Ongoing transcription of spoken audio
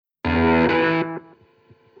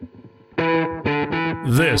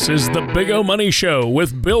This is the Big O Money Show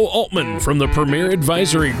with Bill Altman from the Premier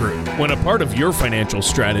Advisory Group. When a part of your financial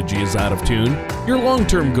strategy is out of tune, your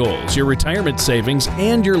long-term goals, your retirement savings,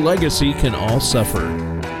 and your legacy can all suffer.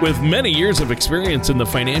 With many years of experience in the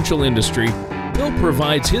financial industry, Bill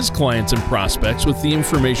provides his clients and prospects with the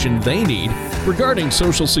information they need regarding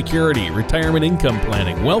Social Security, retirement income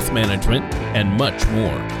planning, wealth management, and much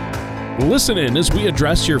more. Listen in as we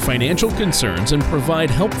address your financial concerns and provide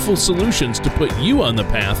helpful solutions to put you on the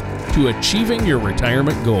path to achieving your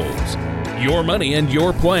retirement goals. Your money and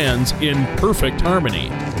your plans in perfect harmony.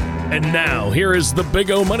 And now, here is the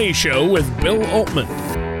Big O Money Show with Bill Altman.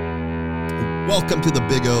 Welcome to the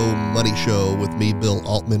Big O Money Show with me, Bill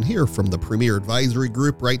Altman, here from the Premier Advisory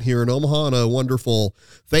Group right here in Omaha on a wonderful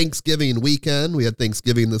Thanksgiving weekend. We had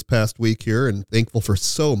Thanksgiving this past week here and thankful for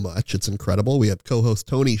so much. It's incredible. We have co-host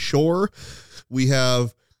Tony Shore. We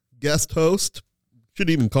have guest host,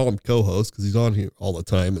 shouldn't even call him co-host because he's on here all the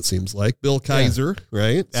time, it seems like, Bill Kaiser,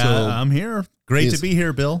 right? So I'm here. Great to be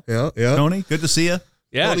here, Bill. Yeah. Tony, good to see you.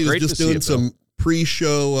 Yeah, Tony great was just to see doing some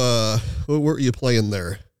pre-show. What were you playing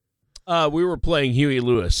there? We were playing Huey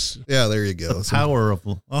Lewis. Yeah, there you go. Power of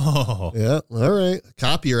Yeah, all right.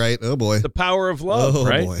 Copyright. Oh boy. The Power of Love,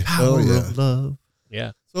 right? Boy. Power yeah. of Love.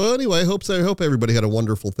 Yeah. So anyway, I hope everybody had a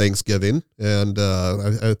wonderful Thanksgiving, and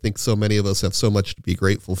I think so many of us have so much to be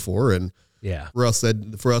grateful for, and yeah, for us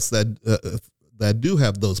that do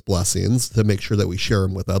have those blessings, to make sure that we share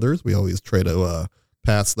them with others. We always try to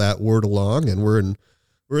pass that word along, and we're in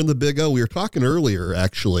the Big O. We were talking earlier,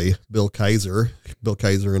 actually, Bill Kaiser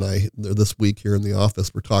and I this week here in the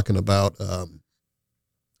office. We're talking about how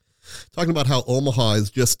Omaha is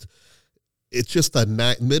just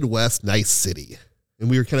a Midwest nice city, and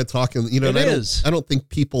we were kind of talking. And I don't think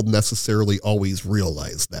people necessarily always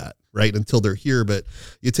realize that, right, until they're here. But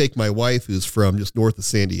you take my wife, who's from just north of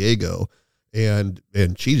San Diego, and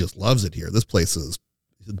she just loves it here. This place is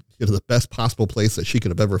the best possible place that she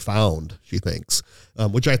could have ever found, she thinks,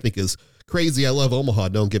 which I think is crazy. I love Omaha,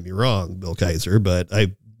 don't get me wrong, Bill Kaiser, but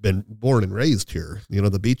I've been born and raised here.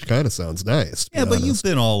 The beach kind of sounds nice. Yeah, but you've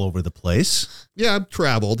been all over the place. Yeah, I've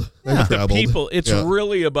traveled. The people. It's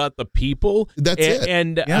really about the people. That's it.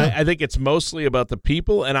 And I think it's mostly about the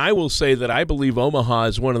people. And I will say that I believe Omaha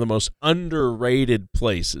is one of the most underrated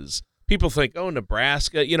places. People think,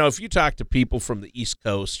 Nebraska. If you talk to people from the East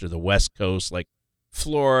Coast or the West Coast, like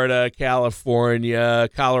Florida, California,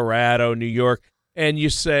 Colorado, New York, and you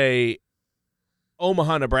say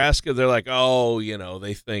Omaha, Nebraska, they're like,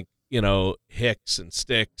 they think, hicks and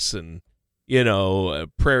sticks and,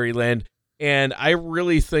 prairie land. And I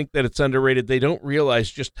really think that it's underrated. They don't realize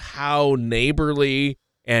just how neighborly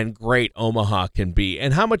and great Omaha can be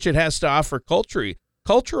and how much it has to offer culturally.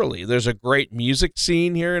 There's a great music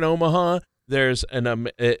scene here in Omaha. There's an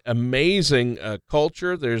amazing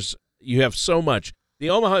culture. You have so much. The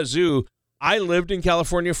Omaha Zoo, I lived in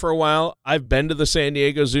California for a while. I've been to the San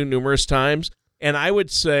Diego Zoo numerous times, and I would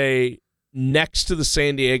say next to the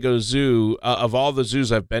San Diego Zoo, of all the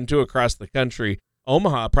zoos I've been to across the country,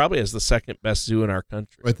 Omaha probably has the second best zoo in our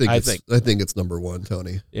country. I think it's number one,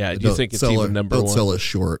 Tony. Yeah, do you think it's even number one? Don't sell us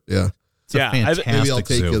short, yeah. It's a fantastic maybe I'll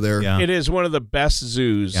take zoo. you there. Yeah. It is one of the best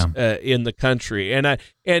zoos in the country, and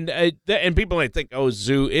people might think,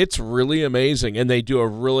 zoo. It's really amazing, and they do a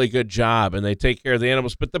really good job, and they take care of the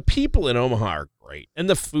animals. But the people in Omaha are great, and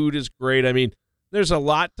the food is great. I mean, there's a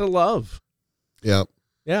lot to love. Yeah,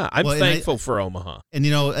 I'm thankful for Omaha. And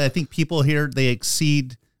I think people here, they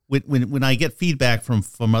exceed when I get feedback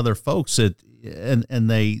from other folks,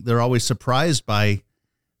 they're always surprised by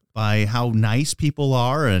how nice people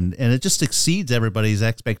are, and it just exceeds everybody's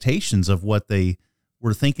expectations of what they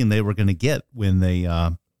were thinking they were going to get when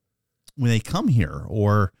they come here.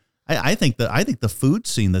 Or I think the food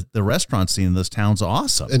scene, the restaurant scene in this town's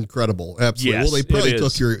awesome, incredible, absolutely. Yes, well,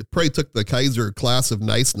 they probably took the Kaiser class of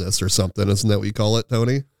niceness or something, isn't that what you call it,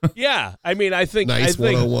 Tony? Yeah, I mean, I think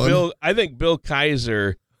 101. I think Bill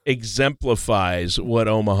Kaiser exemplifies what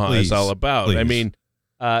Omaha is all about. Please. I mean.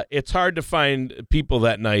 It's hard to find people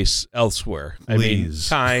that nice elsewhere. I mean,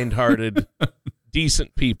 kind-hearted,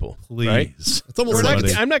 decent people. Please. Right? It's almost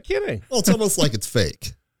I'm not kidding. Well, it's almost like it's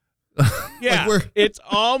fake. Yeah, it's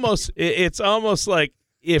almost like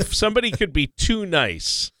if somebody could be too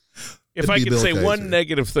nice. If I could say one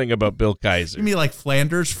negative thing about Bill Kaiser. You mean like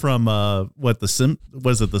Flanders from was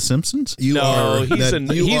it The Simpsons? You are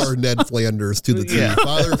Ned Flanders to the T. Yeah.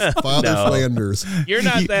 Father Flanders. You're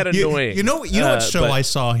not that annoying. You know what show I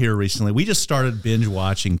saw here recently? We just started binge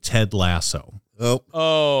watching Ted Lasso.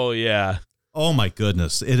 Oh yeah. Oh my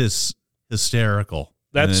goodness, it is hysterical.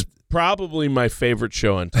 That's probably my favorite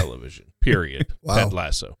show on television. Period. Wow. Ted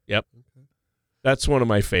Lasso. Yep. That's one of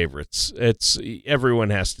my favorites. Everyone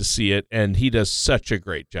has to see it, and he does such a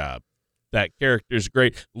great job. That character's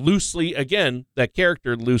great. That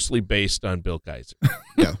character loosely based on Bill Kaiser.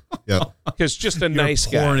 Yeah. Because just a nice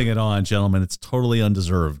guy. Pouring it on, gentlemen. It's totally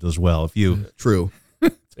undeserved as well. True.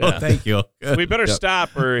 Oh, thank you. We better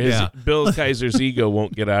stop, or Bill Kaiser's ego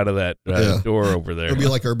won't get out of that door over there. It'll be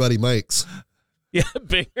like our buddy Mike's. Yeah,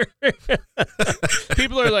 Binger.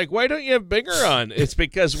 People are like, why don't you have Binger on? It's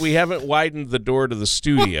because we haven't widened the door to the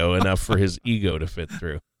studio enough for his ego to fit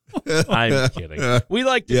through. I'm kidding. We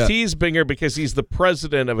like to tease Binger because he's the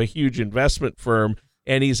president of a huge investment firm,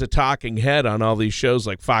 and he's a talking head on all these shows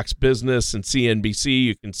like Fox Business and CNBC.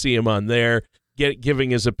 You can see him on there giving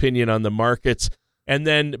his opinion on the markets. And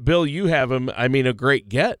then, Bill, you have him, a great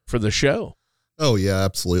get for the show. Oh, yeah,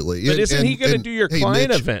 absolutely. But isn't he going to do your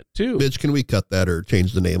client event, too? Mitch, can we cut that or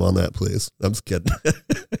change the name on that, please? I'm just kidding.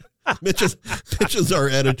 Mitch is our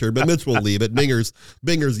editor, but Mitch will leave it. Binger's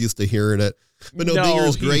used to hearing it. But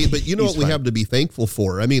Binger's great. But you know what we have to be thankful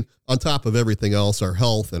for? On top of everything else, our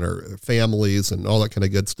health and our families and all that kind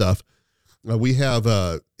of good stuff, we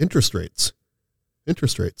have interest rates.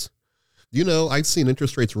 I've seen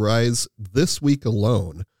interest rates rise this week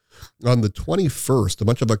alone. On the 21st, a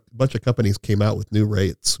bunch of companies came out with new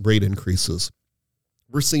rate increases.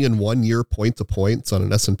 We're seeing 1 year point to points on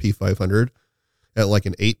an S&P 500 at like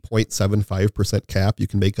an 8.75% cap. You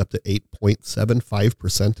can make up to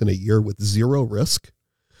 8.75% in a year with zero risk.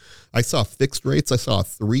 I saw fixed rates. I saw a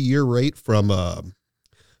 3-year rate from a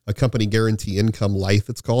company, Guarantee Income Life.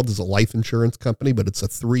 It's called. It's a life insurance company, but it's a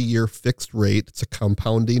 3-year fixed rate. It's a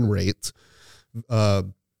compounding rate.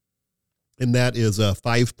 And that is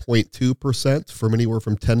 5.2% from anywhere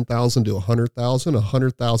from 10,000 to 100,000,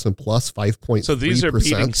 100,000 plus 5.3%. So these are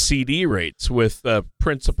beating CD rates with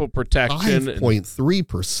principal protection.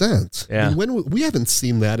 5.3%. Yeah. We haven't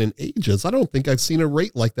seen that in ages. I don't think I've seen a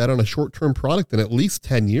rate like that on a short-term product in at least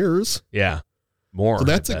 10 years. Yeah. More. So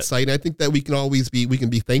that's exciting. I think that we can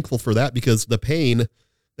be thankful for that, because the pain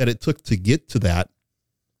that it took to get to that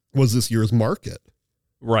was this year's market.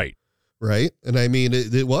 Right. Right. And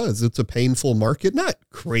it's a painful market, not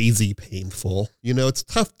crazy painful. It's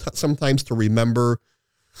tough sometimes to remember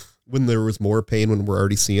when there was more pain when we're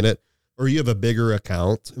already seeing it, or you have a bigger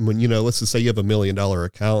account. And when, let's just say you have $1 million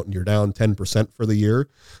account and you're down 10% for the year.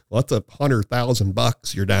 Well, that's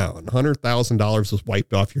 $100,000 you're down. $100,000 was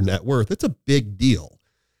wiped off your net worth. It's a big deal.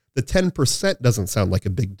 The 10% doesn't sound like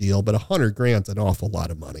a big deal, but $100,000's an awful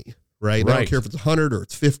lot of money. Right. I don't care if it's 100 or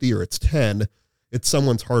it's 50 or it's 10. It's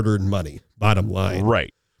someone's hard-earned money, bottom line.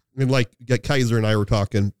 Right. And like Kaiser and I were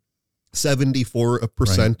talking,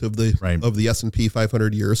 74% of the S&P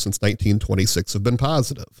 500 years since 1926 have been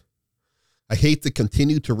positive. I hate to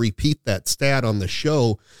continue to repeat that stat on the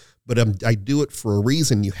show, but I do it for a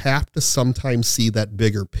reason. You have to sometimes see that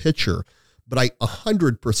bigger picture. But I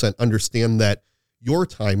 100% understand that your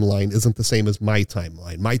timeline isn't the same as my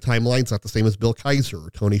timeline. My timeline's not the same as Bill Kaiser or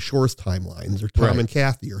Tony Shore's timelines or Tom and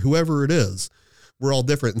Kathy or whoever it is. We're all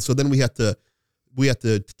different. And so then we have to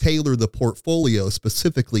tailor the portfolio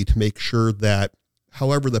specifically to make sure that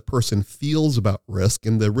however the person feels about risk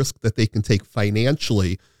and the risk that they can take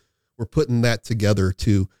financially, we're putting that together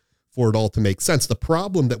for it all to make sense. The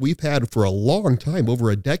problem that we've had for a long time,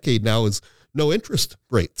 over a decade now, is no interest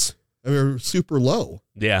rates. They're super low.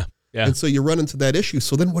 Yeah. Yeah. And so you run into that issue.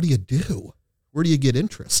 So then what do you do? Where do you get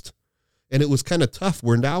interest? And it was kind of tough,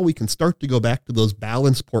 where now we can start to go back to those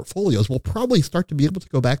balanced portfolios. We'll probably start to be able to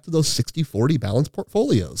go back to those 60-40 balanced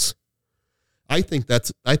portfolios. I think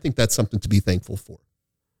that's something to be thankful for.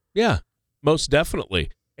 Yeah, most definitely.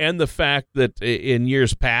 And the fact that in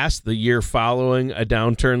years past, the year following a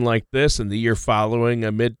downturn like this and the year following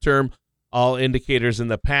a midterm, all indicators in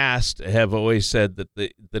the past have always said that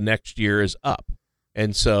the next year is up.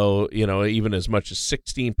 And so, even as much as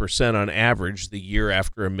 16% on average the year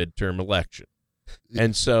after a midterm election.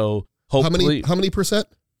 And so hopefully how many percent?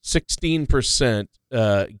 16%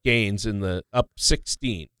 gains in the up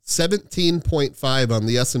 16. 17.5 on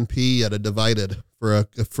the S&P at a divided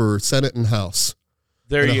for Senate and House.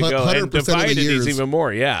 There you go. And divided is even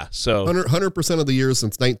more. Yeah. So 100% of the years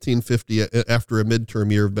since 1950 after a midterm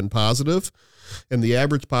year have been positive. And the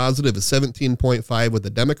average positive is 17.5 with a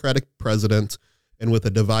Democratic president and with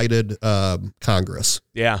a divided Congress.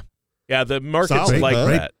 Yeah. Yeah, the market's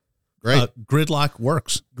that. Great. Gridlock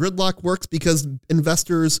works. Gridlock works because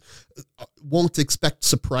investors won't expect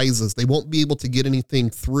surprises. They won't be able to get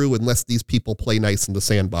anything through unless these people play nice in the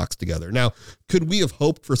sandbox together. Now, could we have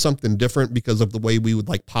hoped for something different because of the way we would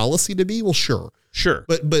like policy to be? Well, sure.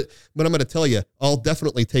 But I'm going to tell you, I'll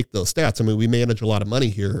definitely take those stats. We manage a lot of money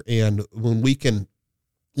here, and when we can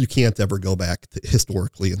you can't ever go back to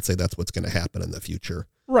historically and say that's what's going to happen in the future.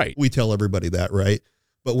 Right. We tell everybody that, right?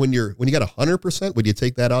 But when you got 100%, would you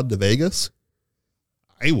take that out to Vegas?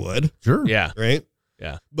 I would. Sure. Yeah. Right.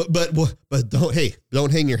 Yeah. But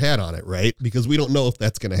don't hang your hat on it, right? Because we don't know if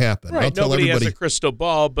that's going to happen. Right. I'll tell Nobody everybody, has a crystal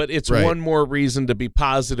ball, but it's Right. one more reason to be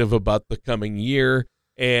positive about the coming year.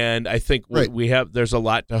 And I think there's a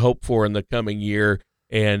lot to hope for in the coming year,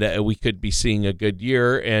 and we could be seeing a good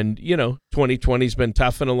year. And, 2020's been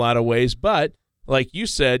tough in a lot of ways, but like you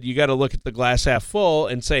said, you got to look at the glass half full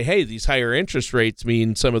and say, hey, these higher interest rates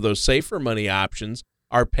mean some of those safer money options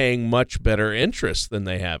are paying much better interest than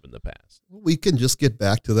they have in the past. we can just get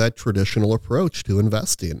back to that traditional approach to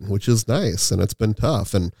investing, which is nice, and it's been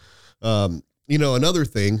tough. And another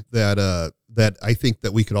thing that I think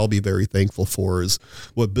that we could all be very thankful for is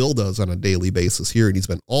what Bill does on a daily basis here, and he's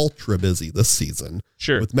been ultra busy this season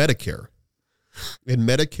with Medicare. And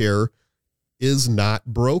Medicare is not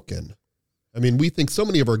broken. I mean, we think so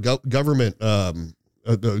many of our government, so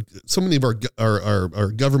many of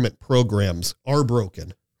our government programs are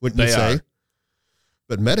broken, wouldn't you say?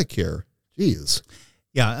 But Medicare, geez.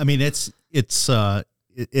 Yeah, I mean, it's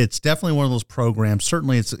definitely one of those programs.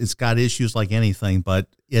 Certainly, it's got issues like anything, but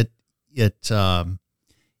it's an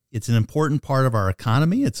important part of our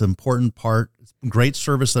economy. It's an important part. It's a great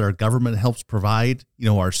service that our government helps provide.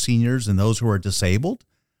 Our seniors and those who are disabled.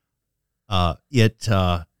 It's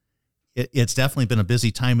definitely been a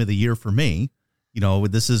busy time of the year for me.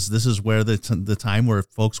 This is where the time where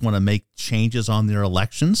folks want to make changes on their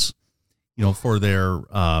elections. For their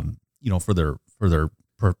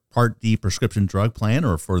Part D prescription drug plan,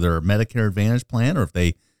 or for their Medicare Advantage plan, or if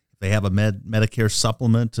they have a Medicare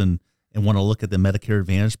supplement and want to look at the Medicare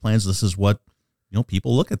Advantage plans, this is what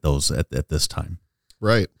people look at those at this time.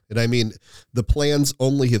 Right. And I mean, the plans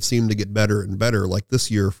only have seemed to get better and better. Like this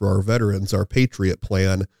year for our veterans, our Patriot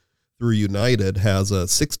plan through United has a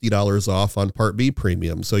 $60 off on Part B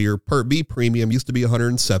premium. So your Part B premium used to be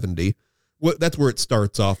 $170. That's where it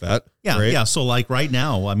starts off at. Yeah. Right? Yeah. So like right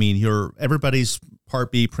now, I mean, everybody's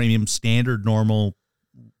Part B premium standard normal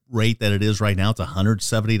rate that it is right now, it's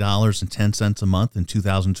 $170.10 a month in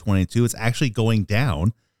 2022. It's actually going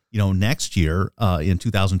down. Next year in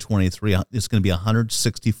 2023, it's going to be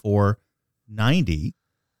 $164.90.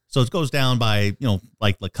 So it goes down by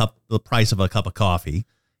like the price of a cup of coffee.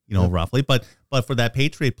 Roughly, but for that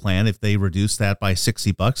Patriot plan, if they reduce that by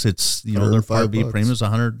 $60, it's their Part B premium is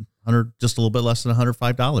 $100, just a little bit less than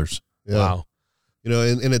 $105. Yeah. Wow.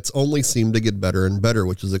 And it's only seemed to get better and better,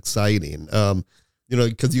 which is exciting.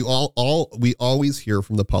 Because we always hear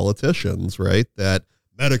from the politicians, right, that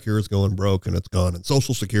Medicare is going broke and it's gone, and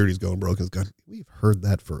Social Security is going broke and it's gone. We've heard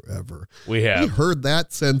that forever. We've heard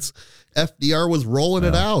that since FDR was rolling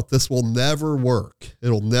it out. This will never work.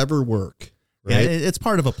 It'll never work. Right? Yeah, it's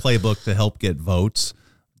part of a playbook to help get votes,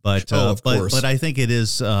 but I think it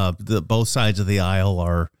is both sides of the aisle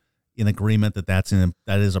are in agreement that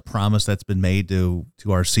is a promise that's been made to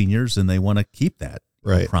our seniors, and they want to keep that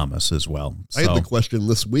promise as well. So, I had the question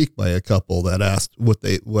this week by a couple that asked what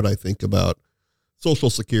I think about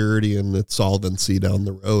Social Security and its solvency down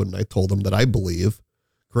the road, and I told them that I believe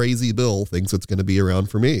Crazy Bill thinks it's going to be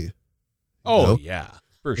around for me. Yeah.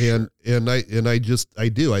 For sure. And I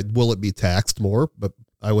do. Will it be taxed more? But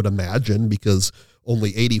I would imagine, because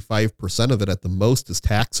only 85% of it at the most is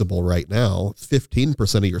taxable right now.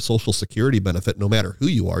 15% of your Social Security benefit, no matter who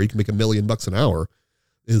you are, you can make $1 million an hour,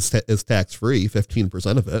 is tax free.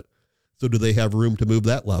 15% of it. So do they have room to move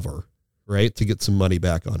that lever, right, to get some money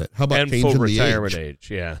back on it? How about changing full the retirement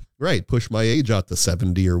age? Yeah. Right. Push my age out to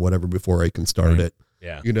 70 or whatever before I can start it.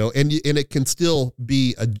 Yeah. And it can still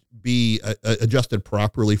be adjusted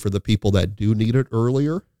properly for the people that do need it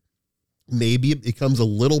earlier. Maybe it becomes a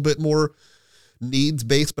little bit more needs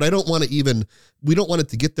based, but we don't want it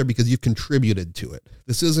to get there because you've contributed to it.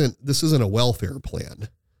 This isn't a welfare plan,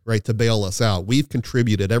 right, to bail us out. We've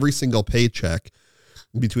contributed every single paycheck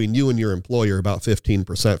between you and your employer about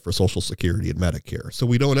 15% for Social Security and Medicare. So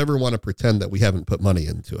we don't ever want to pretend that we haven't put money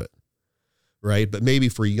into it. Right. But maybe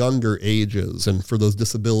for younger ages and for those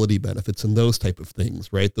disability benefits and those type of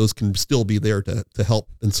things, right, those can still be there to help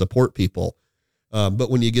and support people.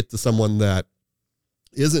 But when you get to someone that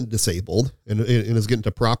isn't disabled and is getting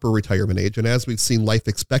to proper retirement age, and as we've seen life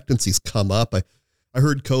expectancies come up, I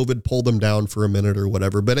heard COVID pull them down for a minute or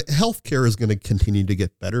whatever, but healthcare is going to continue to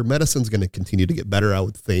get better. Medicine's going to continue to get better, I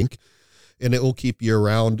would think, and it will keep you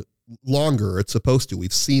around longer. It's supposed to.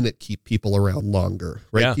 We've seen it keep people around longer,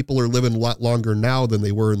 right? Yeah. People are living a lot longer now than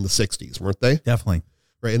they were in the 60s, weren't they? Definitely.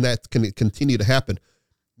 Right. And that can continue to happen.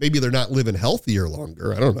 Maybe they're not living healthier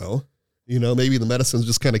longer. I don't know. Maybe the medicine's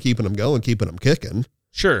just kind of keeping them going, keeping them kicking.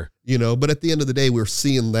 Sure. But at the end of the day, we're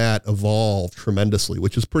seeing that evolve tremendously,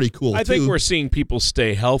 which is pretty cool. I think we're seeing people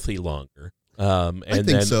stay healthy longer. I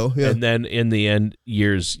think so. Yeah. And then in the end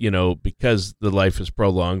years, because the life is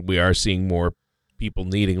prolonged, we are seeing more people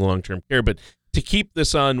needing long-term care. But to keep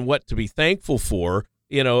this on what to be thankful for,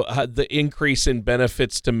 the increase in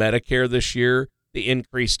benefits to Medicare this year, the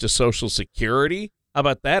increase to Social Security. How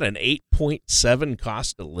about that? An 8.7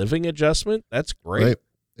 cost of living adjustment? That's great. Right.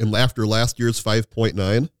 And after last year's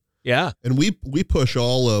 5.9. Yeah. And we push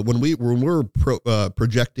all when we're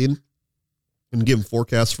projecting and giving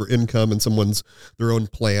forecasts for income and someone's their own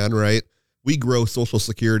plan, right? We grow Social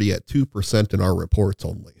Security at 2% in our reports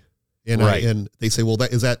only. And right. And they say, well,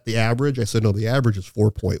 is that the average? I said, no, the average is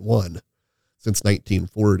 4.1 since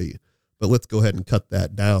 1940. But let's go ahead and cut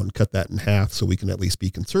that in half so we can at least be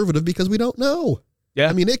conservative because we don't know. Yeah.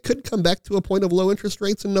 I mean, it could come back to a point of low interest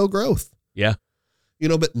rates and no growth. Yeah.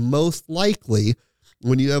 But most likely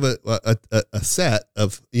when you have a set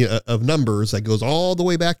of numbers that goes all the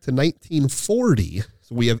way back to 1940,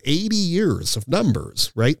 so we have 80 years of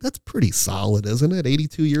numbers, right? That's pretty solid, isn't it?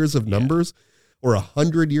 82 years of numbers or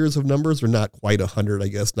 100 years of numbers, or not quite 100, I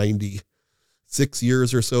guess, 96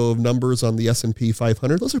 years or so of numbers on the S&P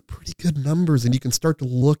 500. Those are pretty good numbers, and you can start to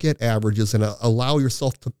look at averages and allow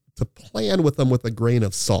yourself to plan with them with a grain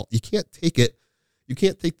of salt. You can't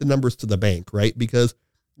take the numbers to the bank, right? Because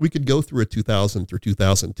we could go through a 2000 through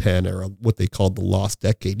 2010 era, what they called the lost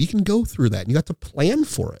decade. You can go through that, and you have to plan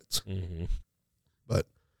for it. Mm-hmm. But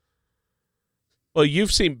well,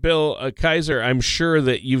 you've seen Bill Kaiser. I'm sure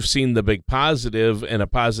that you've seen the big positive and a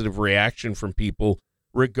positive reaction from people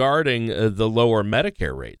regarding the lower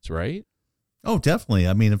Medicare rates, right? Oh, definitely.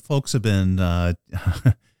 I mean, folks have been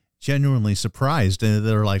genuinely surprised, and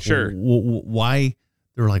they're like, sure. Why?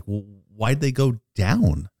 They're like, why'd they go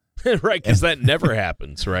down? Right, because that never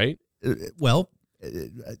happens, right? Well,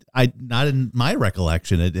 not in my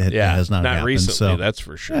recollection. It has not happened. Recently, so, that's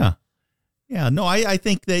for sure. Yeah. No, I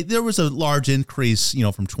think there was a large increase,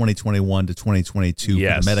 from 2021 to 2022 for the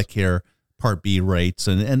Medicare Part B rates,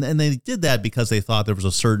 and they did that because they thought there was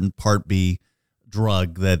a certain Part B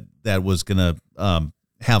drug that was going to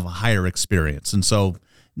have a higher experience, and so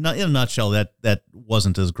in a nutshell, that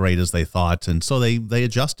wasn't as great as they thought, and so they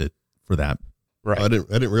adjusted for that. Right. I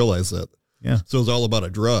didn't realize that. Yeah. So it was all about a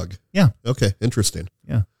drug. Yeah. Okay. Interesting.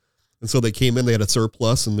 Yeah. And so they came in, they had a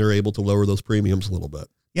surplus, and they're able to lower those premiums a little bit.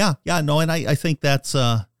 Yeah. Yeah. No, and I think that's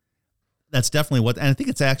definitely what, and I think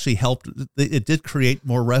it's actually helped. It did create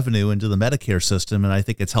more revenue into the Medicare system, and I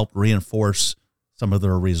think it's helped reinforce some of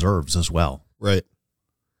their reserves as well. Right.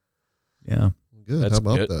 Yeah. Good. That's How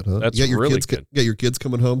about good. that, huh? That's you got your really kids, good. Got your kids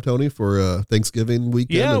coming home, Tony, for Thanksgiving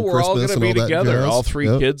weekend. Yeah, and we're Christmas all going to be together. All three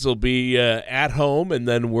kids will be at home, and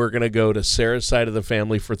then we're going to go to Sarah's side of the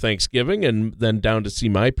family for Thanksgiving, and then down to see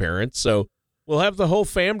my parents. So we'll have the whole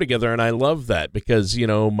fam together, and I love that because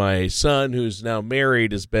my son, who's now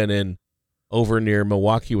married, has been over near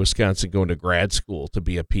Milwaukee, Wisconsin, going to grad school to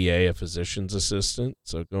be a PA, a physician's assistant.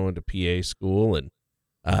 So going to PA school, and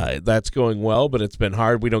that's going well, but it's been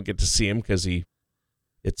hard. We don't get to see him because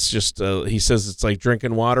it's just, he says it's like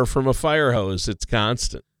drinking water from a fire hose. It's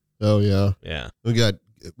constant. Oh, yeah. Yeah. We got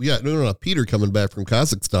no Peter coming back from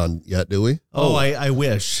Kazakhstan yet, do we? Oh, I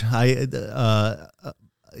wish.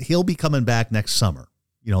 He'll be coming back next summer.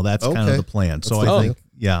 That's kind of the plan. So I think,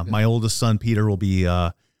 my oldest son, Peter, will be,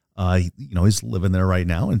 he's living there right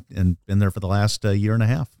now and been there for the last year and a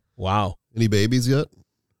half. Wow. Any babies yet?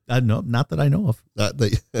 No, not that I know of. Not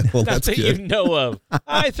that, well, not that's that good. you know of.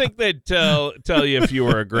 I think they'd tell you if you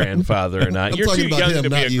were a grandfather or not. You're too young to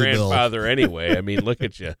be a grandfather anyway. I mean, look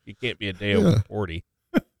at you. You can't be a day over 40.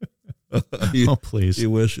 Oh, please. He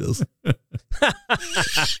wishes.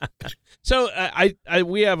 So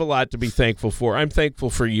we have a lot to be thankful for. I'm thankful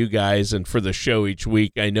for you guys and for the show each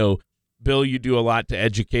week. I know, Bill, you do a lot to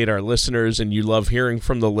educate our listeners, and you love hearing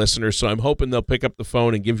from the listeners. So I'm hoping they'll pick up the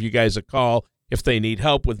phone and give you guys a call if they need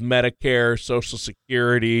help with Medicare, Social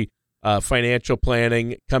Security, financial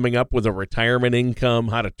planning, coming up with a retirement income,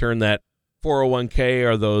 how to turn that 401k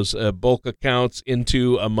or those bulk accounts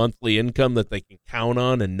into a monthly income that they can count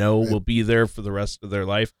on and know will be there for the rest of their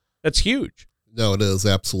life. That's huge. No, it is,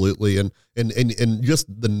 absolutely. And just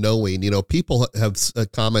the knowing, people have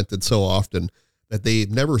commented so often that they've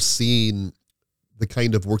never seen the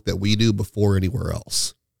kind of work that we do before anywhere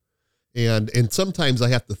else. And sometimes I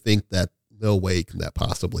have to think that no way can that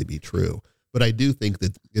possibly be true. But I do think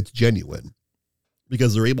that it's genuine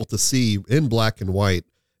because they're able to see in black and white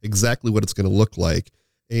exactly what it's going to look like.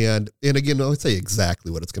 And again, I would say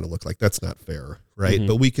exactly what it's going to look like. That's not fair, right? Mm-hmm.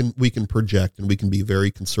 But we can project, and we can be very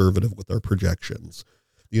conservative with our projections.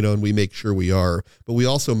 and we make sure we are, but we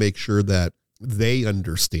also make sure that they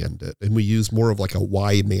understand it. And we use more of like a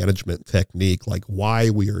why management technique, like why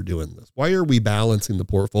we are doing this. Why are we balancing the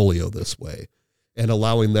portfolio this way, and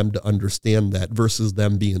allowing them to understand that versus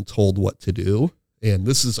them being told what to do. And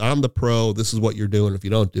this is, I'm the pro, this is what you're doing. If you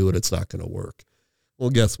don't do it, it's not going to work. Well,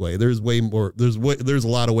 guess what? There's way more, there's a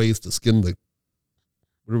lot of ways to skin the,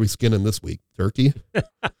 what are we skinning this week? Turkey?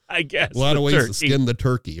 I guess. A lot of ways to skin the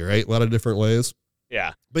turkey, right? A lot of different ways.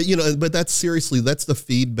 Yeah. But, but that's seriously, that's the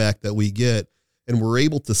feedback that we get. And we're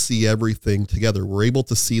able to see everything together. We're able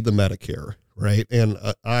to see the Medicare, right? And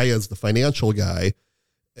I, as the financial guy,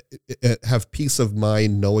 have peace of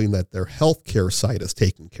mind knowing that their healthcare side is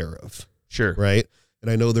taken care of. Sure. Right. And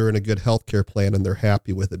I know they're in a good healthcare plan and they're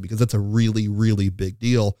happy with it, because that's a really, really big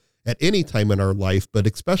deal at any time in our life, but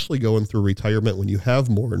especially going through retirement when you have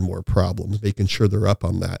more and more problems, making sure they're up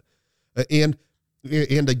on that. And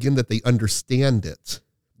again, that they understand it,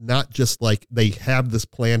 not just like they have this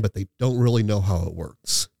plan, but they don't really know how it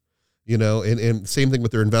works, and same thing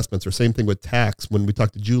with their investments, or same thing with tax. When we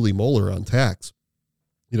talked to Julie Moeller on tax,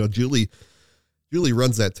 Julie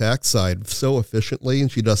runs that tax side so efficiently,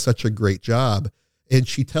 and she does such a great job. And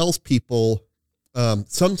she tells people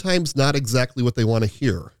sometimes not exactly what they want to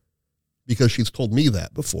hear, because she's told me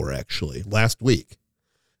that before, actually, last week.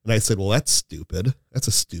 And I said, well, that's stupid. That's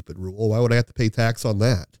a stupid rule. Why would I have to pay tax on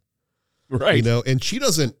that? Right. And she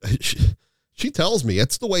doesn't, she tells me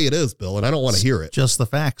it's the way it is, Bill, and I don't want to hear it. Just the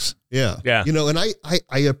facts. Yeah. Yeah. And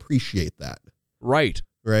I appreciate that. Right.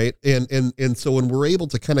 Right. And so when we're able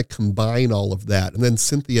to kind of combine all of that, and then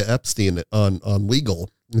Cynthia Epstein on legal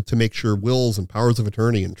to make sure wills and powers of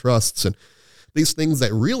attorney and trusts and these things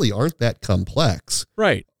that really aren't that complex,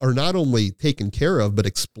 right, are not only taken care of, but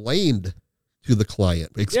explained to the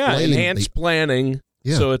client. Enhanced planning.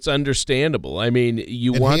 Yeah. So it's understandable. I mean,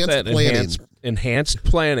 you want that enhanced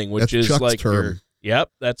planning, which that's is Chuck's like term.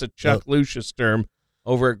 That's a Chuck Lucius term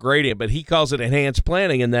over at Gradient, but he calls it enhanced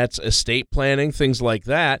planning, and that's estate planning, things like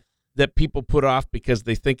that people put off because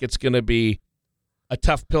they think it's going to be a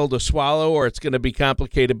tough pill to swallow, or it's going to be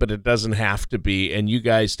complicated, but it doesn't have to be. And you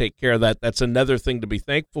guys take care of that. That's another thing to be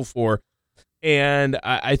thankful for. And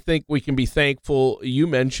I think we can be thankful, you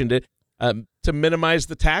mentioned it, to minimize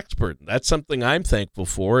the tax burden. That's something I'm thankful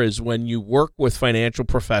for, is when you work with financial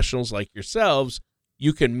professionals like yourselves,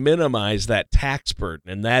 you can minimize that tax burden.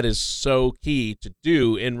 And that is so key to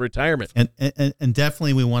do in retirement. And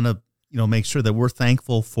definitely we want to, make sure that we're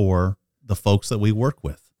thankful for the folks that we work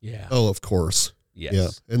with. Yeah. Oh, of course. Yes. Yeah.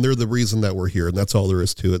 And they're the reason that we're here, and that's all there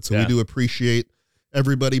is to it. So we do appreciate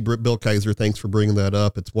everybody. Bill Kaiser, thanks for bringing that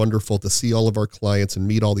up. It's wonderful to see all of our clients and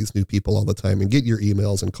meet all these new people all the time and get your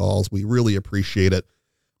emails and calls. We really appreciate it.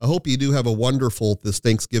 I hope you do have a wonderful this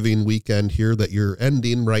Thanksgiving weekend here that you're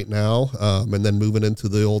ending right now, and then moving into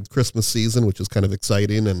the old Christmas season, which is kind of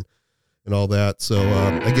exciting and all that. So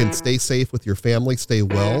again, stay safe with your family, stay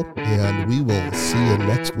well, and we will see you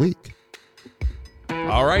next week.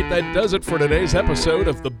 All right, that does it for today's episode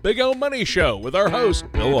of The Big O Money Show with our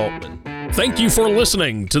host, Bill Altman. Thank you for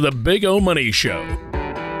listening to The Big O Money Show.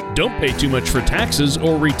 Don't pay too much for taxes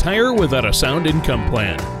or retire without a sound income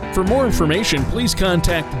plan. For more information, please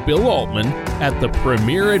contact Bill Altman at the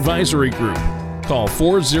Premier Advisory Group. Call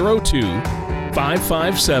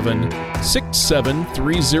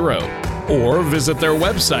 402-557-6730 or visit their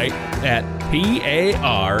website at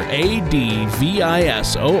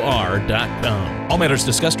paradvisor.com. All matters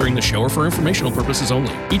discussed during the show are for informational purposes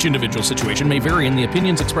only. Each individual situation may vary, and the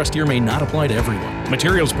opinions expressed here may not apply to everyone.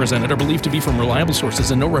 Materials presented are believed to be from reliable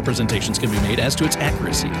sources, and no representations can be made as to its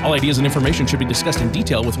accuracy. All ideas and information should be discussed in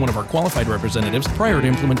detail with one of our qualified representatives prior to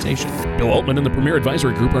implementation. Bill Altman and the Premier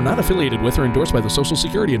Advisory Group are not affiliated with or endorsed by the Social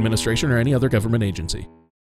Security Administration or any other government agency.